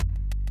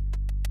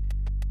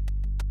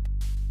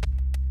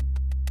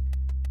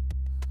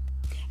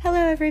Hello,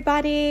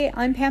 everybody.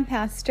 I'm Pam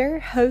Pastor,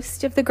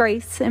 host of the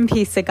Grace and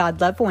Peace of God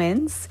Love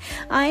Wins.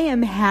 I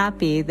am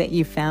happy that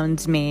you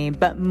found me,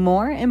 but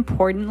more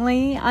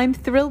importantly, I'm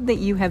thrilled that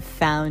you have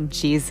found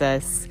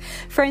Jesus.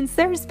 Friends,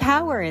 there's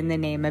power in the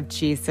name of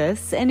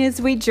Jesus, and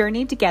as we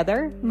journey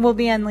together, we'll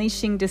be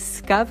unleashing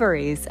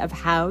discoveries of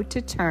how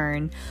to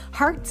turn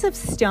hearts of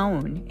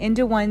stone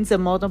into ones of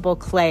moldable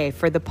clay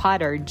for the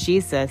potter,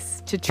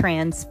 Jesus, to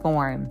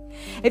transform.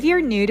 If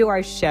you're new to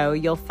our show,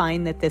 you'll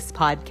find that this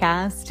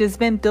podcast has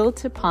been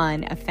built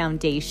upon a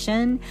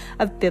foundation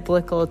of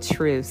biblical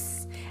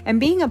truths. And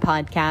being a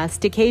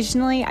podcast,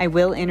 occasionally I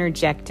will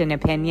interject an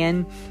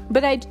opinion,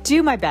 but I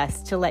do my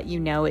best to let you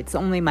know it's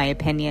only my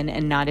opinion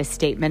and not a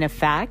statement of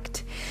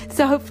fact.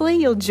 So hopefully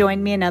you'll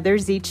join me and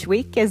others each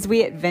week as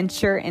we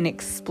adventure and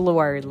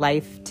explore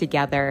life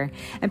together.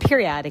 And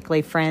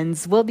periodically,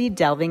 friends, we'll be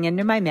delving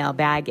into my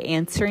mailbag,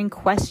 answering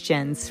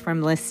questions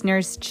from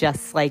listeners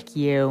just like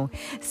you.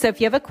 So if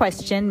you have a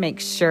question, make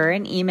sure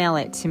and email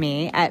it to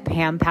me at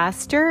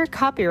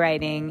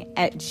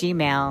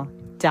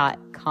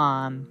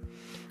pampastorcopywriting@gmail.com.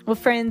 Well,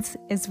 friends,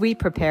 as we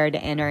prepare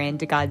to enter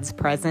into God's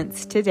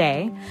presence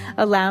today,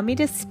 allow me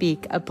to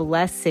speak a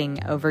blessing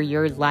over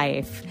your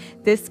life.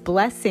 This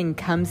blessing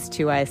comes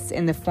to us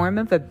in the form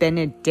of a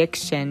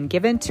benediction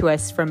given to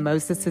us from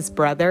Moses'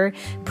 brother,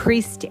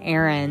 priest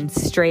Aaron,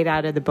 straight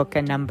out of the book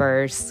of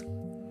Numbers.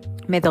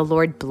 May the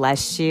Lord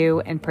bless you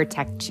and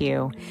protect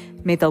you.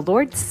 May the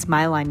Lord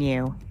smile on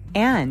you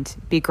and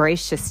be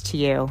gracious to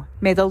you.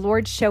 May the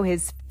Lord show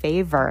his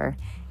favor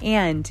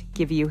and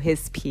give you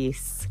his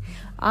peace.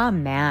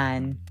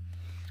 Amen.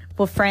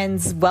 Well,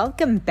 friends,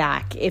 welcome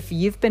back. If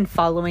you've been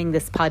following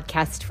this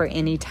podcast for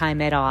any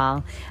time at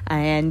all,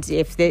 and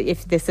if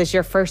this is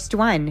your first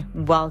one,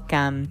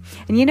 welcome.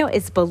 And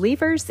as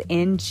believers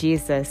in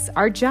Jesus,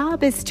 our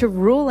job is to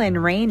rule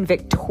and reign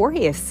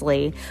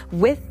victoriously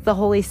with the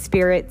Holy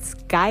Spirit's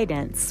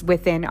guidance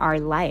within our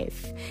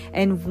life.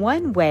 And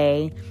one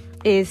way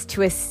is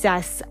to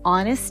assess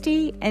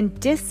honesty and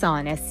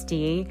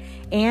dishonesty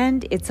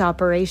and its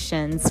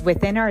operations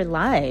within our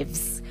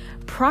lives.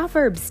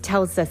 Proverbs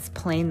tells us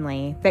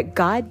plainly that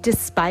God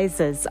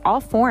despises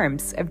all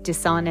forms of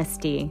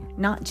dishonesty,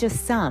 not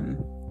just some.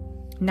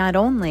 Not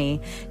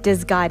only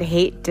does God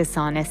hate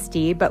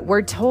dishonesty, but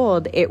we're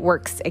told it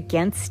works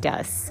against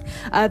us.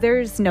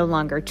 Others no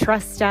longer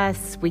trust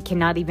us. We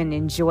cannot even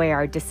enjoy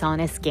our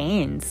dishonest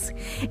gains.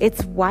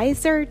 It's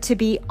wiser to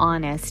be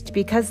honest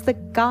because the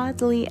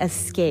godly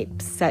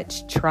escape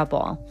such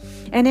trouble.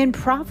 And in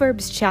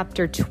Proverbs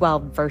chapter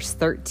 12, verse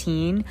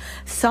 13,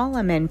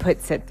 Solomon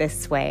puts it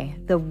this way: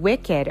 the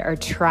wicked are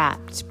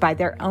trapped by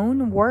their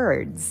own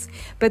words,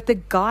 but the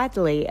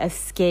godly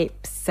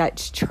escape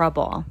such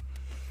trouble.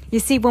 You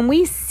see, when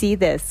we see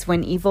this,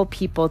 when evil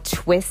people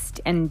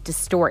twist and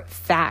distort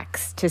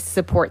facts to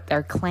support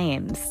their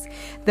claims,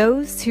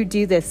 those who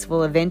do this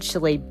will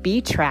eventually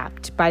be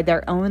trapped by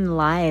their own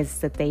lies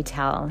that they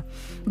tell.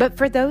 But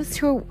for those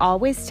who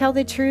always tell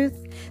the truth,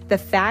 the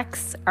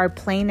facts are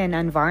plain and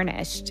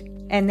unvarnished,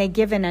 and they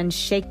give an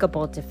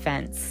unshakable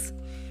defense.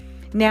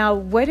 Now,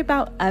 what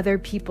about other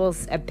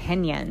people's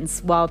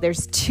opinions? Well,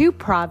 there's two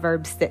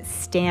proverbs that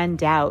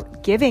stand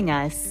out, giving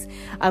us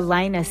a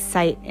line of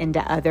sight into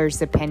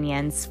others'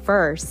 opinions.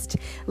 First,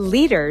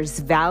 leaders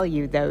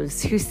value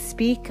those who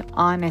speak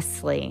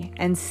honestly.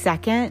 And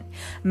second,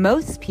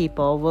 most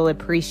people will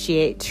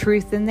appreciate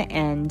truth in the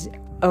end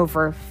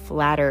over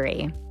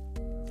flattery.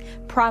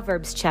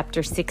 Proverbs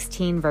chapter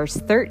 16, verse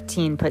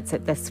 13 puts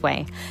it this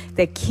way: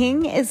 the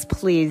king is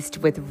pleased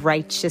with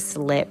righteous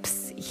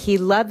lips. He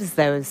loves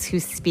those who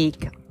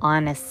speak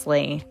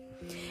honestly.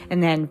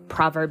 And then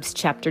Proverbs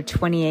chapter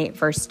 28,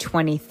 verse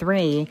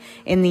 23,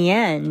 in the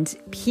end,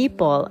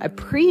 people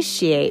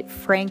appreciate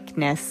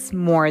frankness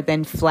more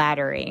than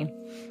flattery.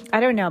 I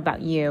don't know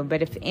about you,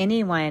 but if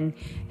anyone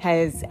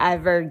has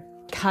ever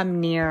come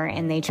near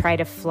and they try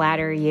to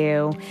flatter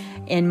you,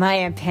 in my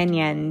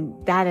opinion,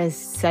 that is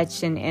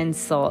such an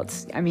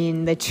insult. I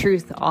mean, the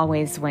truth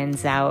always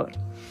wins out.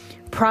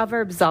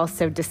 Proverbs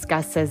also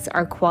discusses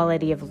our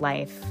quality of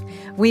life.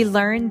 We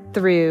learn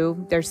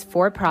there's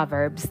 4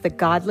 Proverbs: the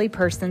godly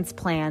person's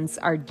plans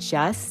are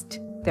just,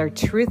 they're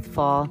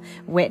truthful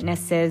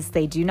witnesses,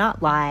 they do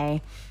not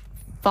lie.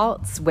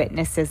 False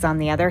witnesses, on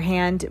the other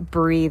hand,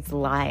 breathe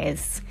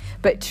lies.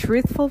 But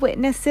truthful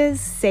witnesses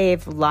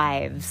save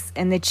lives,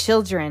 and the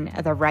children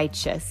of the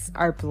righteous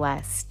are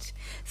blessed.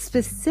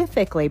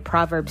 Specifically,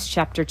 Proverbs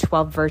chapter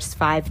 12, verse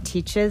 5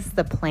 teaches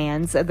the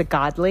plans of the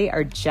godly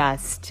are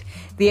just.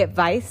 The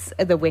advice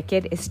of the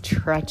wicked is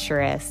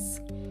treacherous.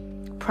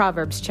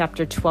 Proverbs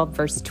chapter 12,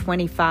 verse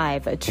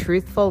 25, a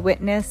truthful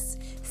witness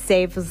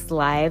saves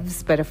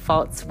lives, but a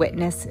false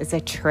witness is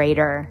a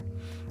traitor.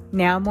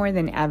 Now more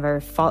than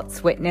ever,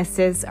 false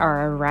witnesses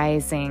are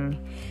arising.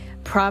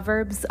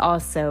 Proverbs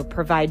also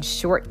provide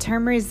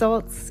short-term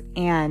results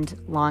and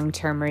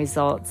long-term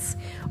results.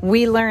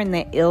 We learn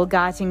that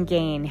ill-gotten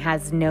gain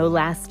has no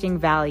lasting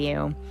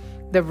value.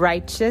 The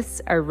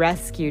righteous are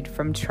rescued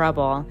from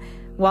trouble,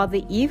 While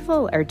the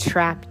evil are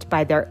trapped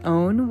by their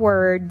own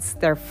words,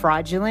 their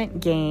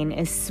fraudulent gain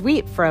is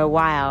sweet for a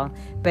while,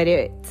 but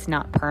it's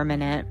not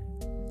permanent.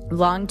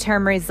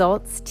 Long-term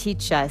results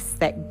teach us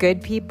that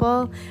good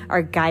people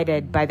are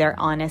guided by their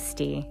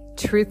honesty.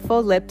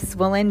 Truthful lips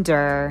will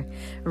endure.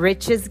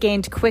 Riches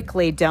gained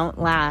quickly don't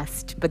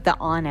last, but the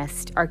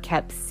honest are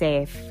kept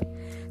safe.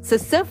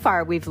 So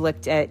far we've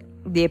looked at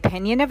the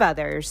opinion of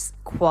others,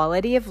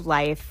 quality of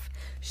life,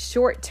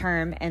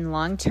 short-term and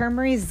long-term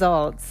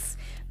results,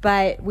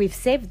 but we've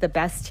saved the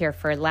best here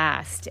for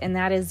last, and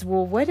that is,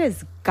 well, what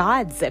does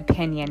God's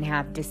opinion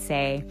have to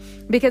say?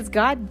 Because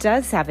God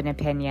does have an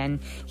opinion.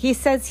 He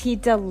says he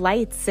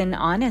delights in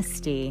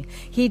honesty.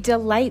 He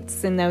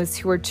delights in those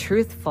who are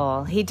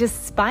truthful. He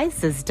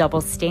despises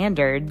double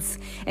standards,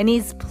 and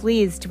he's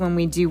pleased when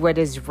we do what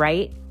is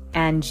right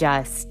and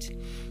just.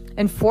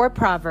 And 4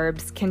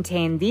 Proverbs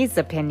contain these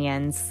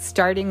opinions,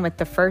 starting with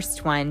the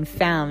first one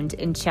found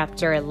in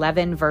chapter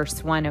 11,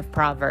 verse 1 of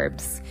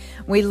Proverbs.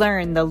 We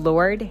learn the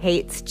Lord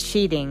hates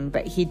cheating,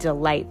 but he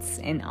delights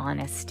in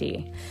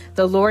honesty.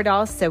 The Lord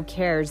also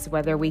cares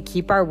whether we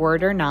keep our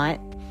word or not.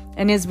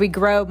 And as we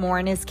grow more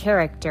in his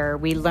character,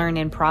 we learn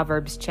in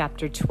Proverbs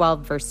chapter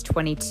 12, verse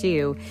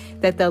 22,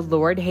 that the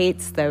Lord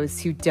hates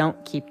those who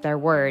don't keep their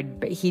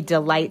word, but he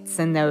delights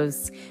in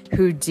those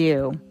who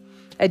do.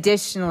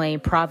 Additionally,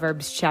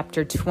 Proverbs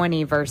chapter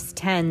 20, verse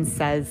 10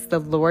 says, the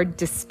Lord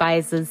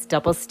despises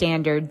double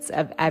standards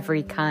of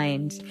every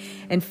kind.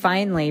 And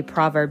finally,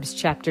 Proverbs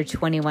chapter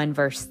 21,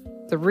 verse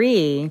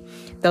 3,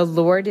 the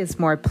Lord is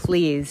more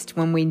pleased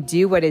when we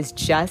do what is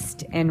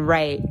just and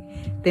right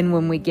than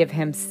when we give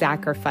him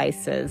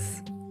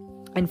sacrifices.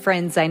 And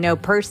friends, I know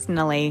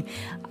personally,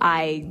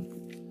 I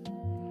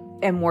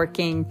am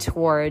working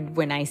toward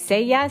when I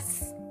say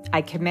yes,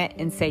 I commit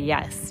and say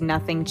yes.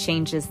 Nothing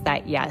changes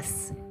that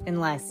yes,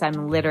 unless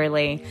I'm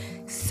literally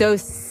so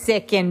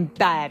sick in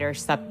bed or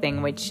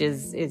something, which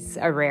is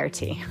a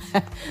rarity.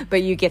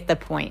 But you get the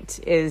point,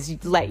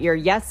 is let your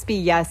yes be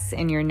yes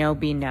and your no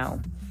be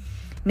no.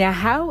 Now,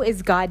 how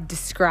is God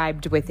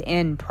described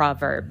within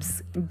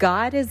Proverbs?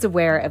 God is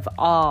aware of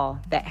all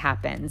that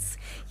happens.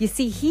 You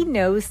see, he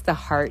knows the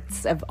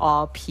hearts of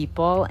all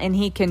people and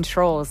he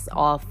controls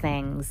all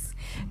things.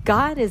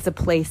 God is a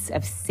place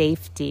of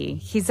safety.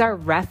 He's our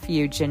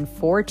refuge and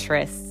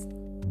fortress,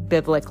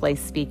 biblically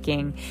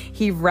speaking.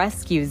 He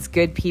rescues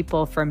good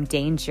people from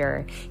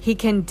danger. He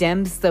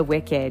condemns the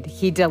wicked.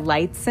 He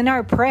delights in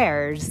our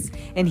prayers,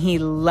 and he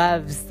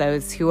loves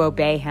those who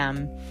obey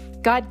him.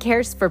 God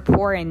cares for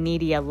poor and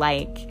needy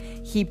alike.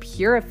 He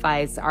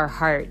purifies our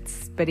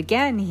hearts, but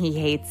again, he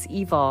hates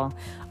evil.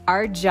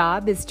 Our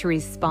job is to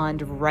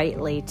respond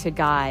rightly to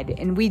God,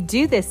 and we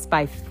do this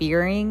by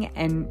fearing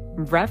and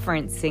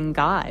reverencing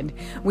God.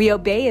 We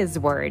obey his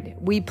word,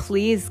 we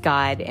please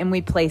God, and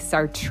we place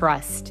our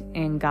trust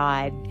in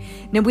God.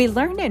 Now, we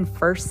learn in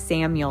 1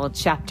 Samuel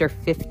chapter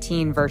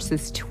 15,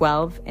 verses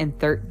 12 and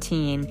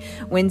 13,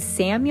 when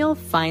Samuel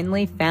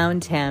finally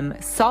found him,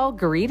 Saul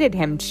greeted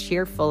him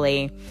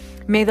cheerfully.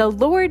 "May the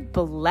Lord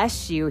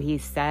bless you," he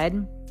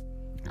said.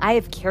 "I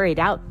have carried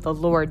out the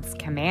Lord's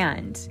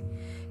command."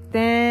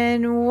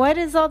 "Then what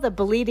is all the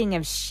bleating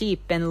of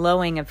sheep and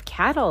lowing of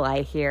cattle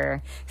I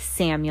hear?"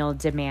 Samuel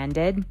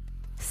demanded.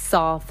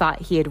 Saul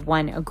thought he had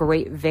won a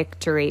great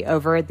victory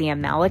over the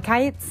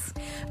Amalekites,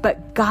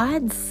 but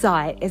God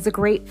saw it as a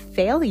great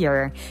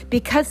failure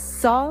because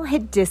Saul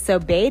had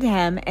disobeyed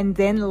him and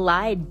then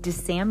lied to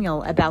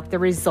Samuel about the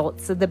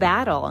results of the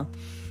battle.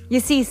 You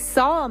see,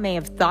 Saul may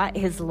have thought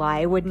his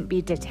lie wouldn't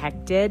be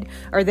detected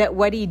or that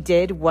what he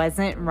did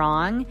wasn't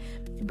wrong,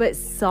 but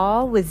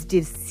Saul was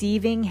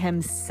deceiving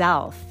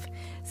himself.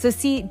 So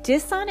see,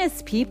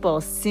 dishonest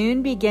people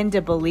soon begin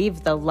to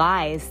believe the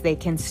lies they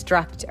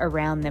construct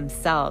around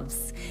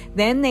themselves.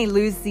 Then they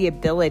lose the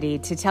ability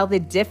to tell the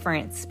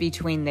difference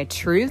between the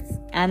truth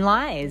and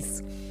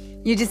lies.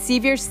 You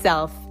deceive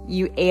yourself,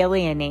 you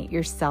alienate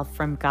yourself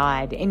from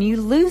God, and you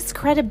lose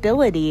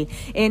credibility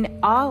in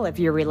all of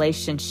your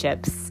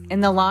relationships.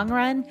 In the long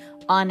run,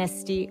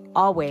 honesty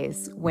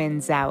always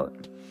wins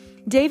out.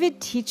 David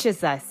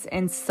teaches us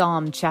in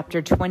Psalm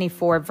chapter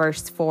 24,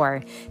 verse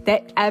 4,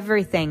 that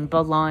everything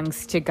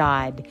belongs to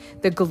God,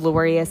 the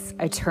glorious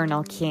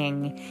eternal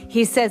King.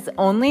 He says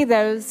only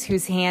those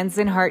whose hands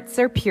and hearts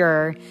are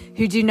pure,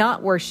 who do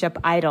not worship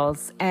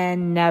idols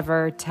and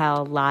never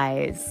tell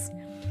lies.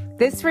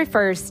 This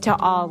refers to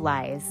all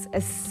lies,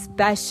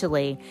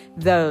 especially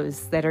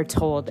those that are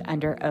told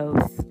under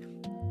oath.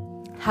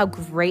 How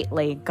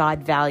greatly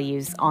God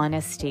values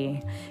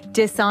honesty.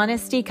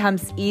 Dishonesty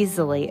comes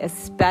easily,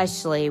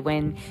 especially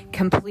when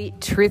complete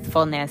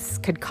truthfulness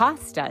could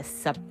cost us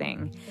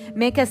something,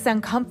 make us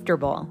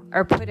uncomfortable,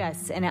 or put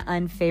us in an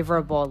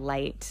unfavorable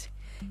light.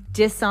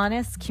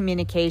 Dishonest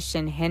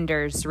communication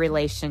hinders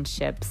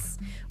relationships.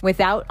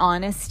 Without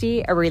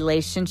honesty, a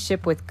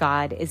relationship with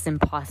God is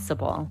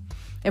impossible.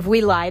 If we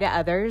lie to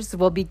others,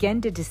 we'll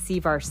begin to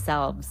deceive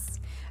ourselves.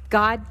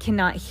 God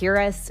cannot hear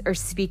us or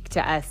speak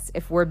to us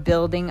if we're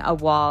building a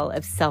wall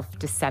of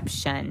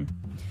self-deception.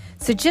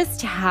 So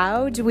just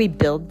how do we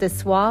build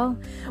this wall?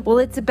 Well,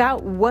 it's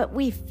about what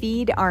we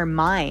feed our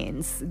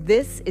minds.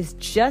 This is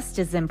just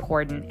as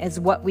important as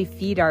what we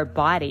feed our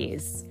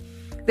bodies.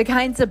 The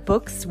kinds of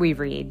books we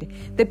read,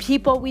 the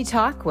people we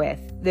talk with,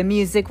 the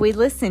music we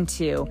listen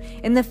to,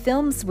 and the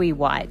films we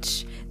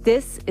watch.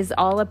 This is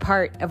all a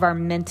part of our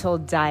mental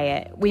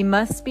diet. We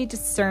must be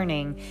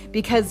discerning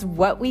because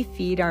what we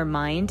feed our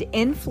mind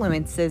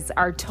influences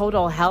our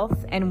total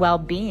health and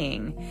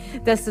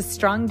well-being. Thus, a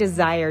strong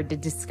desire to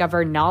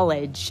discover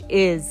knowledge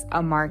is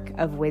a mark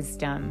of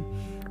wisdom.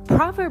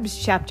 Proverbs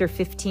chapter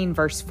 15,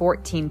 verse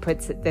 14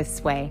 puts it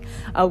this way: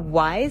 a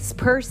wise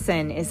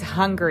person is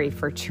hungry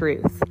for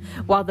truth,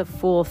 while the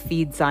fool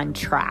feeds on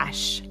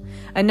trash.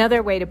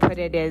 Another way to put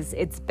it is,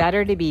 it's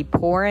better to be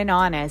poor and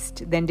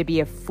honest than to be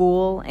a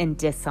fool and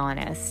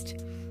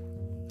dishonest.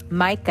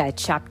 Micah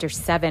chapter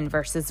 7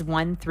 verses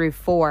 1 through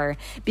 4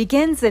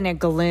 begins in a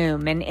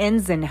gloom and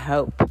ends in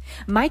hope.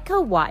 Micah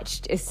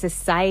watched as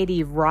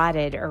society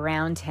rotted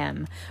around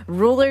him.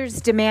 Rulers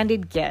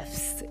demanded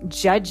gifts.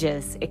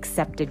 Judges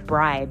accepted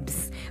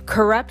bribes.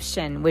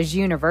 Corruption was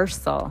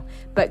universal.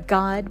 But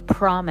God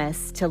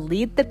promised to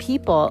lead the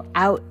people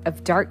out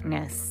of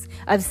darkness,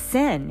 of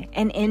sin,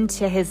 and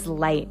into his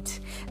light.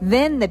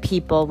 Then the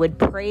people would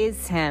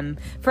praise him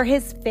for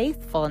his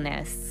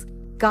faithfulness.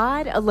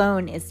 God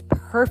alone is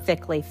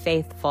perfectly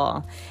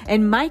faithful,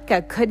 and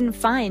Micah couldn't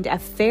find a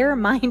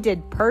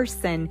fair-minded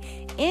person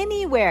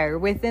anywhere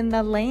within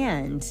the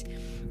land.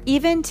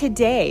 Even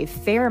today,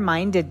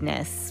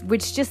 fair-mindedness,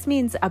 which just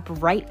means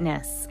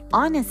uprightness,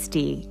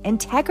 honesty,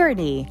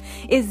 integrity,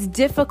 is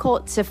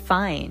difficult to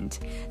find.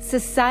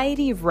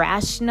 Society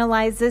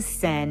rationalizes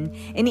sin,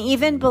 and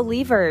even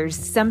believers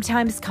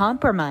sometimes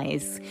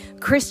compromise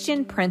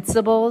Christian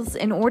principles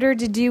in order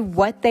to do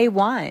what they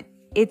want.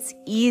 It's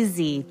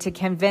easy to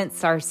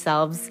convince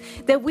ourselves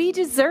that we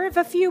deserve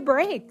a few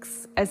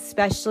breaks,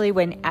 especially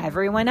when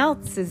everyone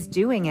else is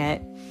doing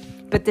it.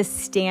 But the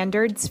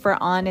standards for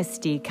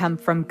honesty come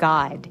from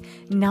God,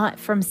 not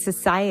from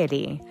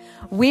society.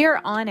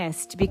 We're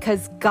honest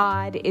because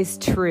God is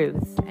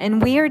truth, and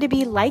we are to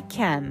be like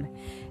him.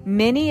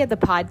 Many of the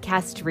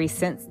podcasts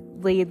recently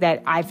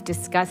that I've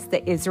discussed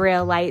the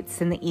Israelites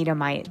and the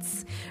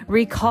Edomites.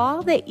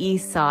 Recall that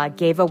Esau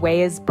gave away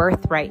his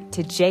birthright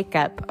to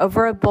Jacob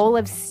over a bowl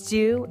of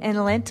stew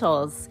and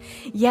lentils.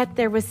 Yet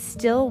there was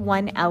still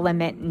one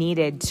element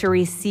needed to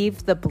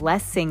receive the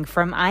blessing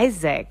from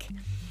Isaac.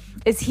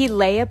 As he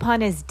lay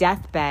upon his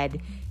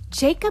deathbed,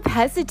 Jacob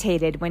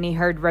hesitated when he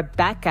heard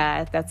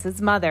Rebekah, that's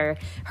his mother,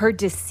 her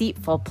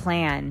deceitful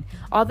plan.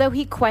 Although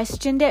he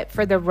questioned it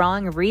for the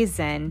wrong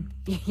reason,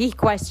 he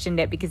questioned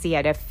it because he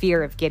had a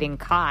fear of getting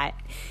caught.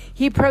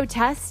 He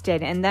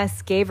protested and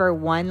thus gave her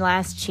one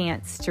last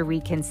chance to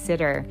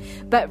reconsider.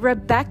 But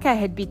Rebekah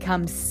had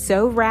become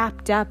so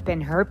wrapped up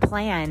in her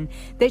plan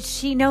that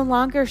she no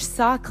longer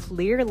saw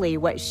clearly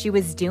what she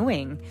was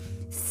doing.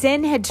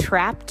 Sin had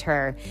trapped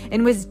her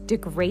and was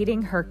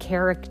degrading her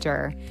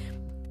character.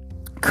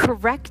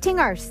 Correcting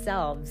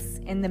ourselves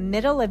in the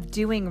middle of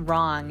doing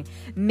wrong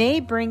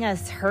may bring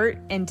us hurt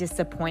and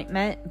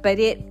disappointment, but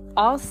it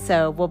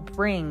also will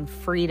bring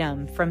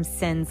freedom from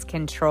sin's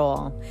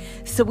control.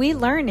 So we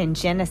learn in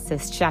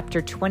Genesis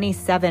chapter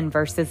 27,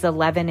 verses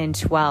 11 and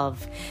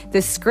 12.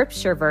 The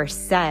scripture verse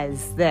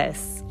says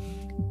this: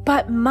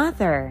 "But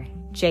mother,"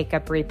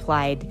 Jacob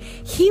replied,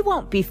 "he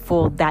won't be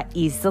fooled that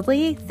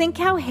easily. Think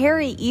how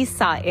hairy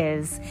Esau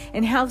is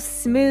and how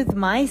smooth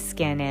my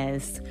skin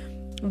is.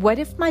 What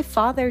if my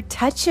father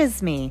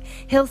touches me?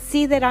 He'll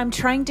see that I'm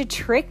trying to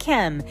trick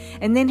him,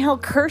 and then he'll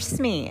curse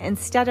me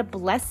instead of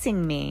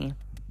blessing me."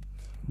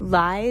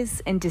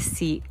 Lies and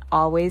deceit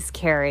always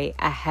carry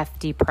a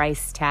hefty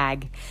price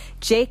tag.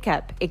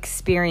 Jacob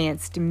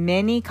experienced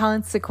many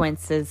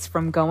consequences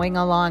from going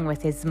along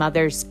with his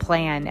mother's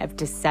plan of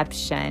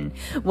deception.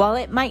 While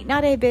it might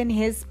not have been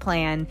his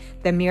plan,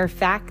 the mere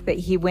fact that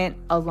he went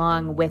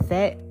along with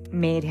it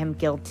made him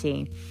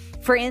guilty.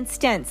 For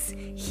instance,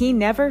 he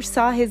never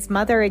saw his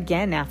mother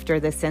again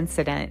after this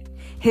incident.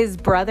 His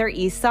brother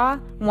Esau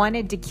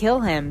wanted to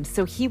kill him,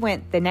 so he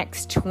went the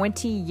next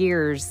 20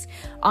 years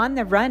on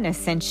the run,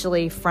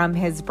 essentially, from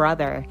his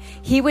brother.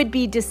 He would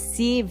be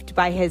deceived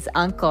by his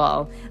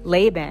uncle,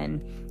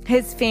 Laban.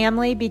 His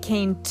family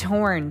became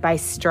torn by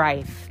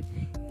strife.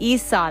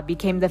 Esau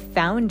became the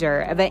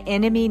founder of an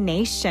enemy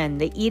nation,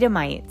 the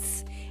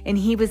Edomites, and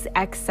he was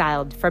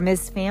exiled from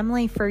his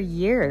family for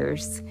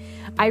years.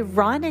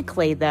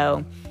 Ironically,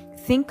 though,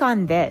 think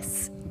on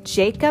this.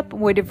 Jacob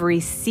would have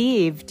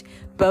received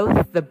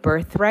both the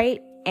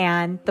birthright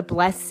and the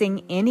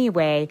blessing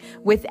anyway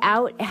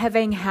without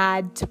having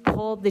had to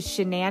pull the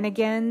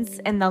shenanigans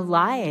and the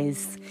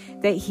lies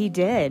that he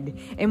did.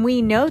 And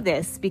we know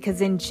this because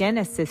in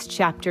Genesis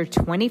chapter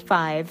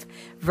 25,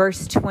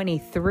 verse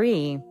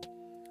 23,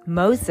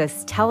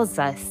 Moses tells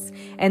us,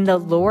 and the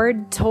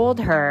Lord told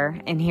her,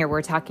 and here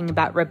we're talking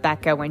about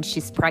Rebecca when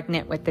she's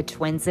pregnant with the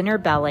twins in her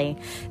belly,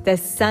 the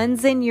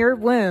sons in your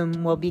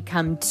womb will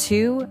become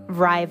two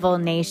rival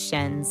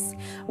nations.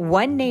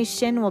 One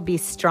nation will be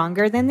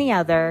stronger than the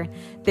other.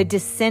 The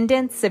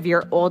descendants of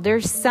your older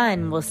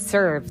son will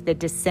serve the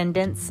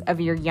descendants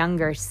of your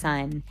younger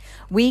son.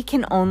 We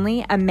can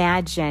only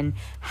imagine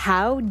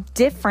how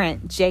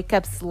different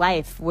Jacob's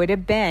life would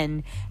have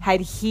been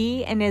had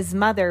he and his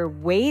mother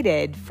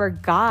waited for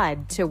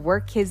God to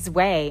work his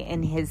way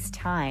in his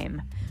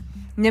time.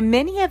 Now,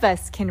 many of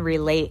us can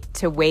relate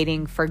to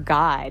waiting for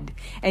God.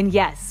 And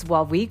yes,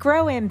 while we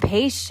grow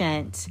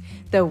impatient,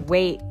 the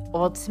wait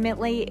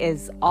ultimately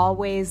is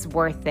always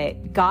worth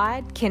it.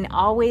 God can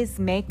always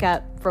make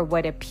up for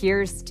what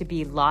appears to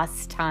be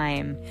lost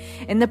time.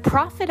 And the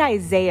prophet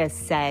Isaiah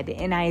said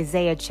in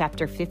Isaiah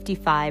chapter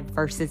 55,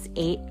 verses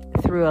 8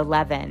 through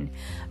 11,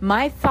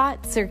 "My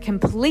thoughts are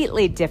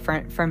completely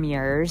different from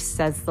yours,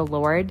 says the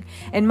Lord,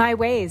 and my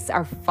ways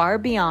are far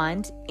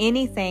beyond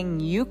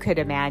anything you could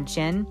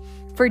imagine.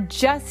 For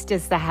just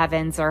as the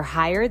heavens are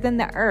higher than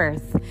the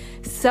earth,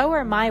 so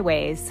are my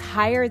ways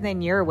higher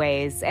than your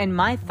ways, and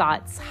my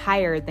thoughts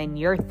higher than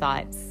your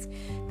thoughts.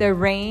 The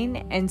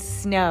rain and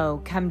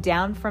snow come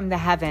down from the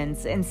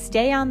heavens and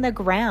stay on the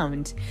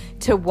ground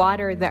to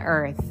water the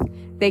earth.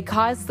 They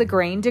cause the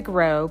grain to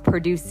grow,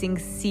 producing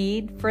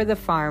seed for the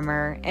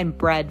farmer and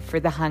bread for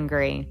the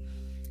hungry.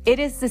 It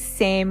is the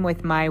same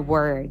with my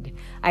word.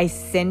 I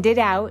send it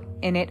out,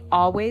 and it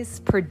always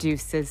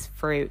produces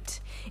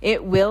fruit.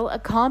 It will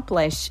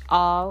accomplish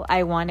all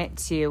I want it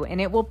to, and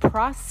it will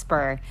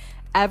prosper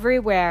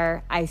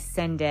everywhere I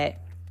send it."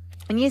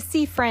 And you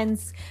see,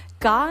 friends,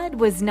 God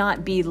was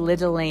not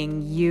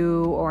belittling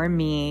you or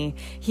me.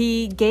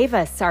 He gave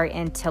us our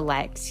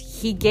intellect.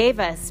 He gave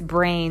us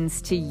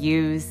brains to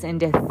use and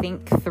to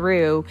think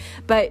through.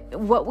 But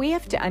what we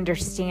have to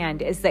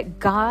understand is that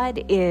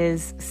God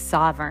is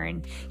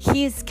sovereign.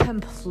 He is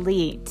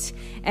complete,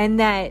 and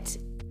that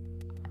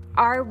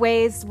our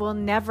ways will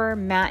never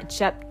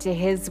match up to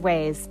his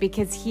ways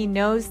because he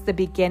knows the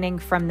beginning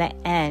from the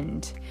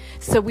end.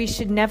 So we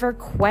should never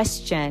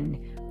question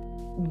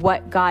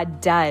what God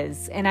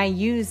does. And I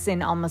use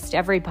in almost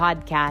every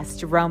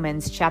podcast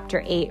Romans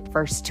chapter 8,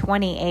 verse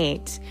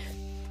 28.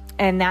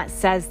 And that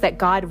says that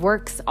God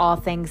works all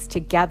things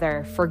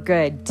together for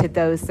good to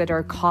those that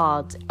are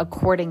called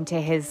according to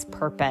his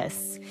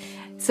purpose.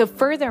 So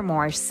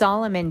furthermore,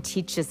 Solomon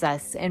teaches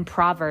us in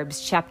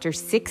Proverbs chapter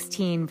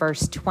 16,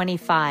 verse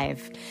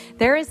 25,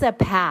 there is a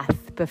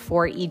path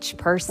before each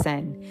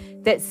person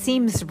that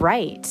seems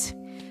right,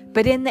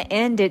 but in the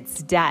end,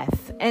 it's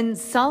death. And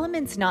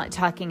Solomon's not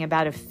talking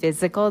about a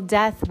physical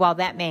death, while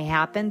that may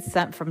happen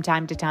from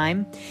time to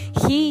time.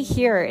 He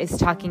here is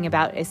talking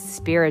about a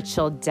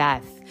spiritual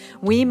death.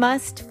 We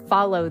must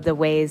follow the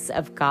ways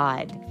of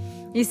God.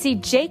 You see,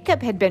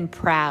 Jacob had been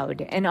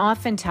proud, and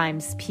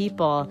oftentimes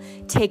people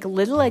take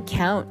little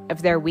account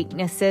of their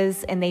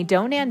weaknesses, and they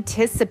don't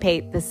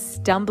anticipate the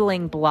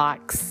stumbling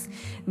blocks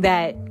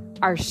that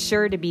are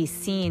sure to be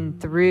seen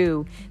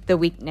through the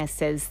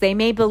weaknesses. They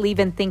may believe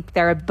and think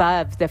they're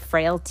above the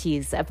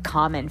frailties of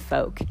common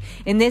folk.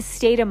 In this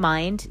state of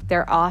mind,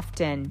 they're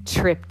often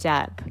tripped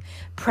up.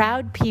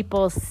 Proud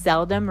people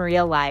seldom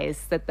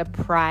realize that the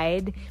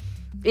pride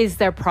is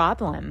their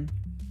problem.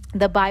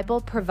 The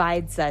Bible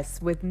provides us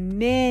with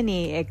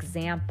many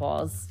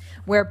examples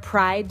where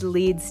pride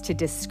leads to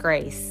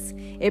disgrace.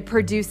 It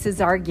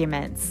produces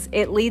arguments.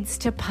 It leads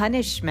to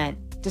punishment,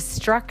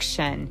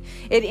 destruction.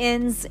 It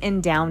ends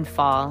in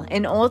downfall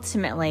and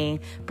ultimately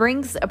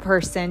brings a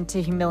person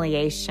to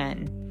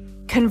humiliation.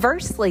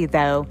 Conversely,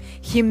 though,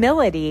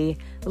 humility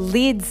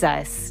leads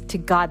us to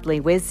godly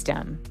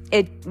wisdom.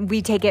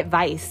 We take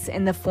advice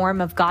in the form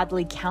of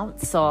godly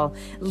counsel,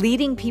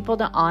 leading people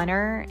to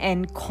honor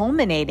and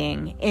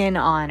culminating in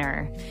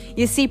honor.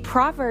 You see,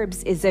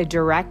 Proverbs is a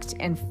direct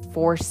and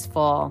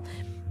forceful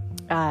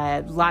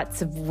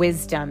lots of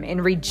wisdom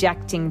in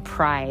rejecting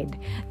pride.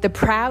 The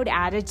proud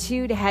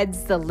attitude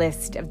heads the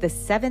list of the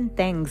 7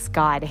 things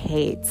God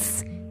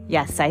hates.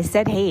 Yes, I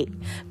said hate.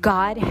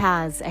 God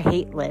has a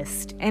hate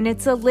list, and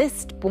it's a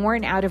list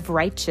born out of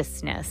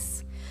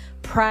righteousness.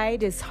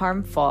 Pride is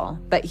harmful,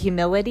 but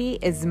humility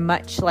is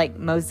much like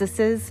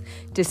Moses'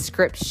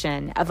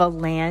 description of a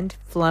land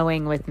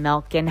flowing with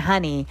milk and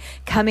honey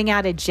coming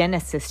out of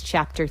Genesis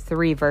chapter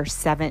 3, verse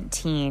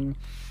 17.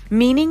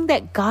 Meaning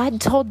that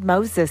God told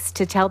Moses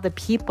to tell the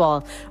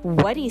people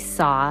what he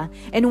saw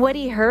and what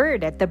he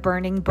heard at the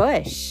burning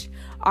bush.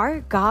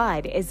 Our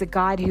God is a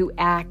God who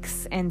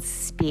acts and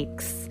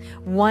speaks.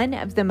 One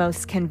of the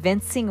most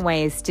convincing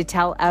ways to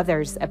tell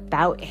others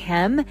about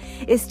him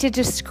is to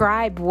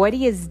describe what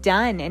he has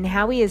done and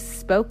how he has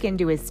spoken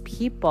to his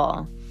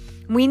people.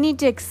 We need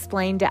to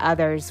explain to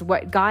others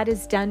what God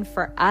has done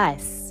for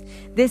us.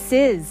 This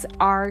is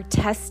our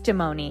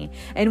testimony,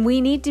 and we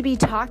need to be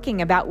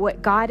talking about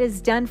what God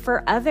has done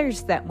for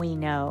others that we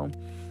know.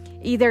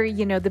 Either,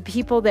 the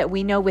people that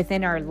we know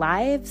within our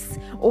lives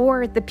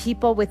or the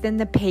people within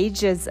the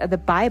pages of the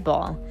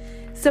Bible.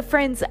 So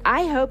friends,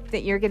 I hope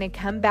that you're going to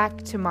come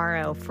back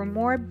tomorrow for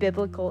more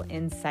biblical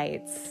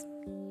insights.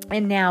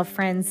 And now,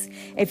 friends,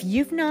 if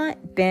you've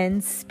not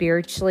been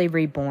spiritually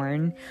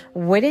reborn,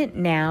 wouldn't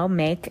now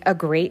make a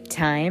great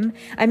time?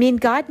 I mean,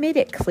 God made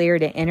it clear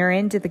to enter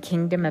into the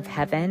kingdom of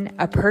heaven,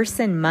 a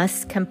person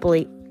must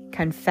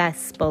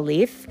confess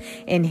belief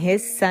in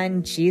his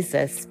son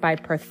Jesus by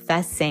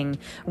professing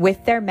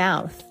with their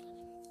mouth.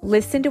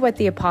 Listen to what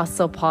the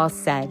Apostle Paul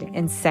said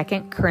in 2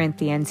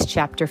 Corinthians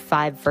chapter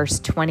 5, verse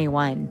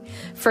 21.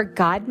 For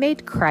God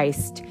made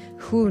Christ,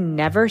 who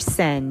never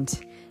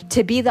sinned,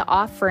 to be the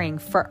offering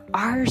for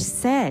our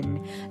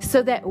sin,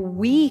 so that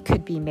we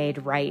could be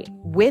made right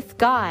with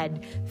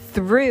God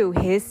through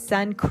his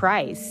Son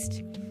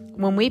Christ.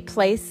 When we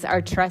place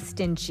our trust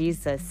in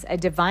Jesus, a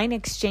divine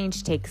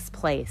exchange takes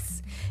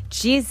place.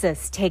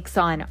 Jesus takes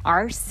on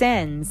our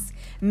sins,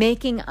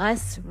 making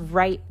us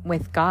right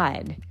with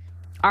God.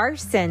 Our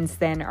sins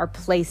then are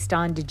placed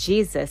onto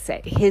Jesus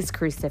at his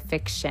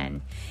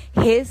crucifixion.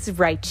 His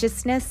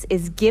righteousness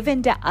is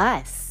given to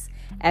us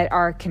at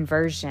our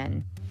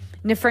conversion.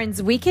 Now,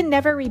 friends, we can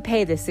never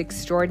repay this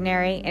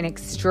extraordinary and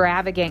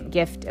extravagant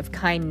gift of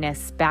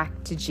kindness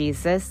back to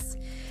Jesus.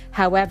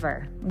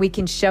 However, we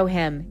can show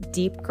him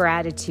deep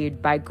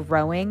gratitude by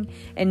growing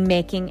and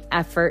making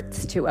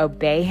efforts to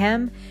obey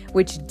him,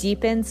 which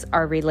deepens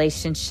our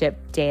relationship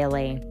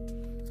daily.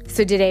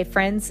 So today,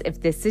 friends,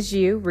 if this is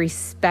you,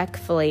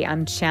 respectfully,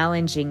 I'm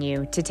challenging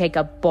you to take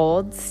a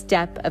bold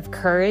step of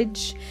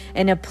courage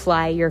and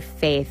apply your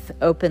faith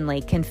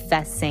openly,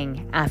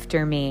 confessing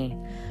after me.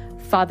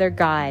 Father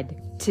God,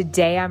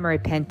 today I'm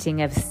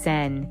repenting of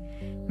sin,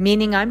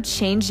 meaning I'm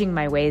changing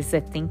my ways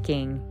of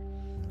thinking.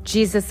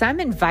 Jesus,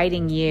 I'm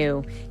inviting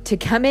you to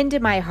come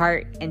into my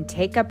heart and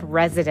take up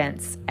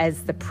residence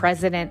as the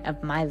president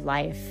of my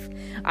life.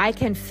 I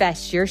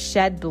confess your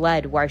shed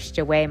blood washed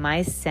away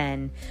my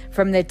sin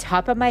from the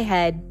top of my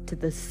head to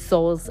the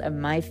soles of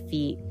my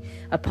feet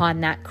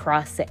upon that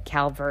cross at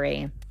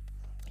Calvary.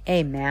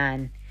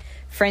 Amen.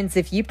 Friends,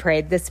 if you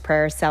prayed this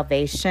prayer of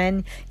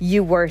salvation,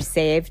 you were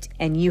saved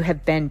and you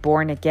have been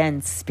born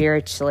again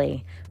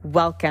spiritually.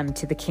 Welcome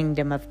to the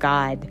kingdom of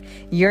God.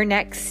 Your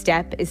next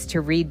step is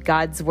to read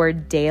God's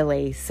word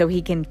daily so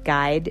he can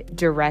guide,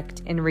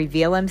 direct, and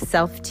reveal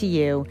himself to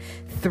you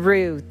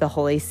through the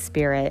Holy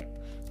Spirit.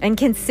 And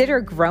consider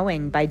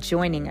growing by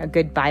joining a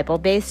good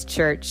Bible-based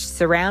church,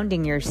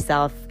 surrounding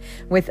yourself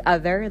with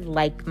other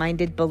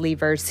like-minded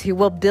believers who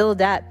will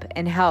build up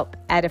and help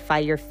edify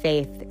your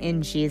faith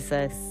in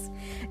Jesus.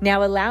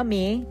 Now allow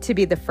me to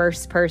be the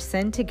first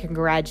person to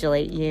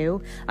congratulate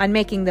you on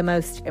making the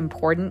most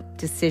important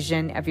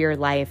decision of your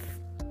life.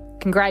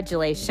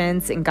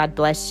 Congratulations and God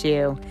bless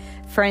you.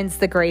 Friends,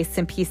 the Grace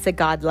and Peace of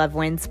God Love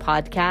Wins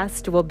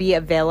podcast will be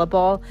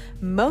available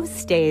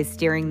most days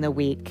during the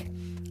week.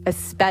 A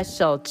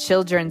special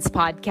children's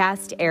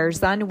podcast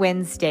airs on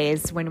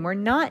Wednesdays when we're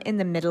not in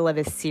the middle of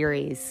a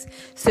series.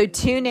 So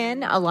tune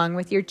in along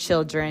with your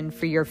children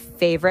for your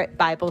favorite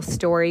Bible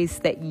stories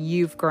that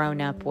you've grown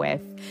up with.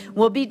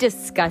 We'll be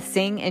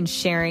discussing and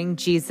sharing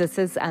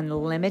Jesus'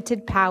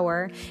 unlimited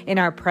power in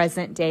our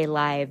present day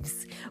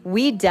lives.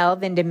 We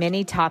delve into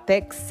many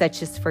topics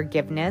such as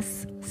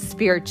forgiveness,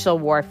 spiritual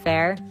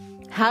warfare,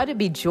 how to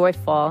be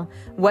joyful,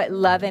 what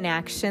love in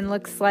action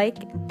looks like,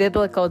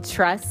 biblical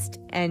trust,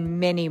 and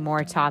many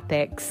more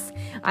topics.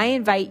 I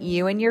invite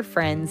you and your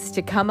friends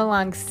to come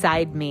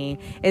alongside me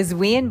as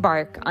we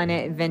embark on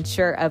an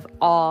adventure of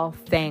all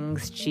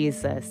things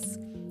Jesus.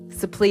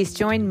 So please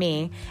join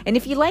me. And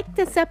if you like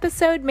this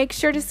episode, make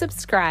sure to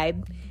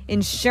subscribe,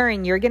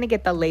 ensuring you're going to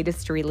get the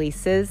latest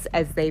releases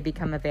as they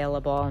become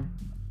available.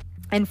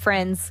 And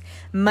friends,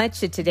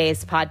 much of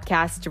today's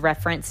podcast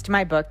referenced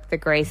my book, The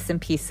Grace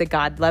and Peace of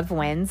God Love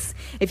Wins.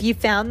 If you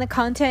found the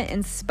content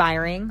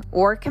inspiring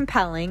or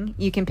compelling,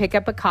 you can pick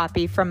up a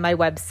copy from my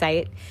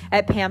website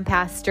at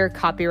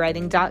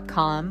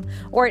pampastorcopywriting.com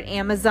or at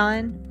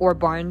Amazon or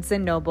Barnes &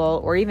 Noble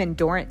or even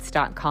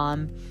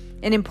Dorrance.com.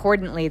 And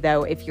importantly,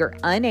 though, if you're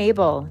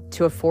unable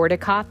to afford a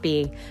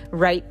copy,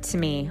 write to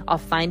me. I'll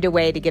find a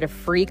way to get a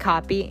free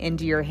copy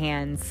into your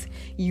hands.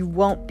 You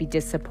won't be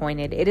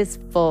disappointed. It is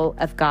full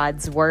of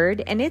God's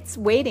word, and it's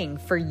waiting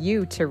for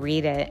you to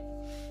read it.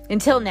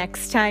 Until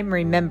next time,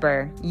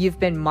 remember, you've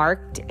been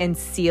marked and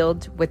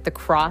sealed with the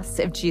cross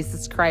of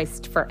Jesus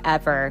Christ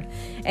forever.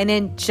 And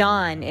in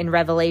John, in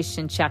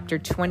Revelation chapter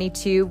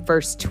 22,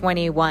 verse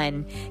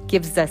 21,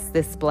 gives us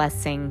this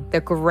blessing.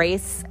 The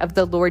grace of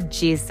the Lord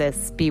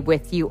Jesus be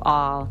with you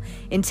all.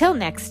 Until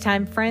next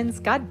time, friends,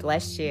 God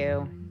bless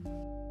you.